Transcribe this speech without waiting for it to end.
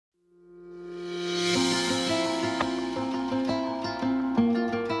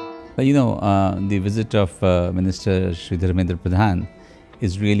The visit of Minister Shri Dharmendra Pradhan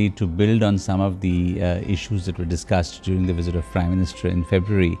is really to build on some of the issues that were discussed during the visit of Prime Minister in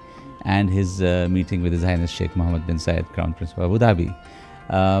February and his meeting with His Highness Sheikh Mohammed bin Zayed, Crown Prince of Abu Dhabi.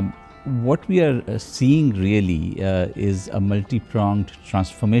 What we are seeing really is a multi-pronged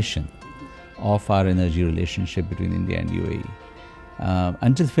transformation of our energy relationship between India and UAE.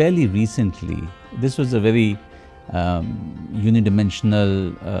 Until fairly recently, this was a very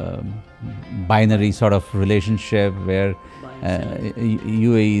unidimensional, binary sort of relationship where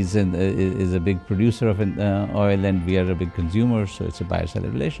UAE is a big producer of oil and we are a big consumer, so it's a buyer-seller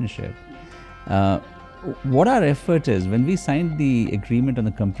relationship. What our effort is, when we signed the agreement on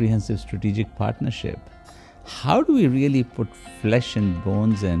the comprehensive strategic partnership, how do we really put flesh and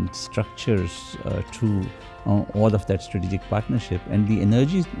bones and structures to all of that strategic partnership? And the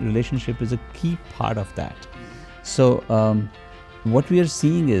energy relationship is a key part of that. So what we are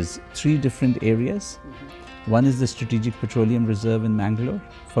seeing is three different areas. One is the Strategic Petroleum Reserve in Mangalore,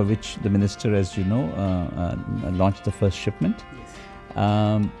 for which the Minister, as you know, launched the first shipment,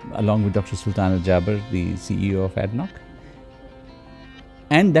 along with Dr. Sultan Al-Jaber, the CEO of ADNOC.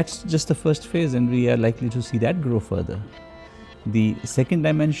 And that's just the first phase, and we are likely to see that grow further. The second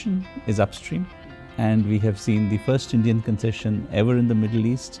dimension is upstream, and we have seen the first Indian concession ever in the Middle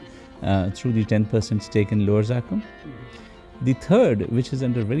East through the 10% stake in Lower Zakum. The third, which is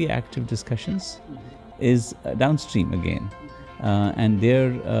under very active discussions, is downstream again. And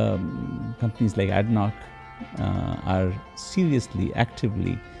there, companies like ADNOC are seriously,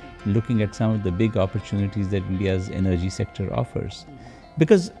 actively looking at some of the big opportunities that India's energy sector offers.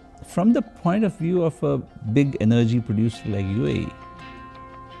 Because from the point of view of a big energy producer like UAE,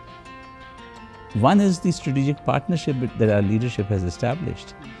 one is the strategic partnership that our leadership has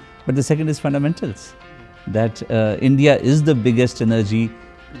established. But the second is fundamentals, that India is the biggest energy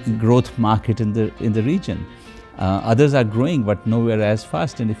growth market in the region. Others are growing, but nowhere as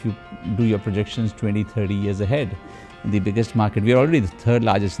fast. And if you do your projections 20, 30 years ahead, the biggest market, we are already the third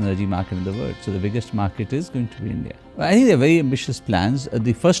largest energy market in the world. So the biggest market is going to be India. I think they are very ambitious plans.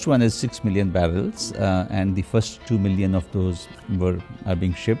 The first one is 6 million barrels, and the first 2 million of those are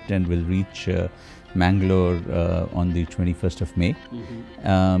being shipped and will reach Mangalore on the 21st of May.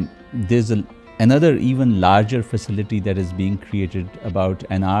 There's another even larger facility that is being created about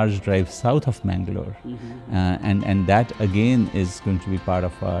an hour's drive south of Mangalore. And that again is going to be part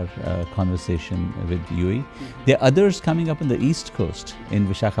of our conversation with UAE. There are others coming up on the east coast in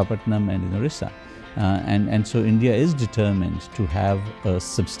Visakhapatnam and in Orissa. And so India is determined to have a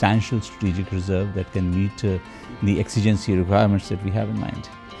substantial strategic reserve that can meet the exigency requirements that we have in mind.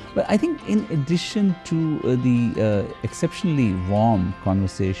 But I think in addition to the exceptionally warm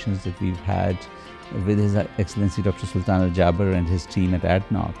conversations that we've had with His Excellency Dr. Sultan Al-Jaber and his team at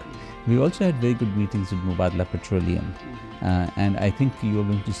ADNOC, we also had very good meetings with Mubadala Petroleum. And I think you are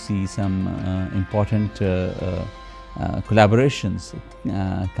going to see some important collaborations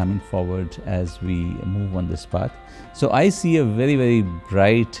coming forward as we move on this path. So I see a very, very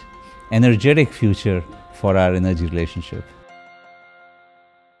bright, energetic future for our energy relationship.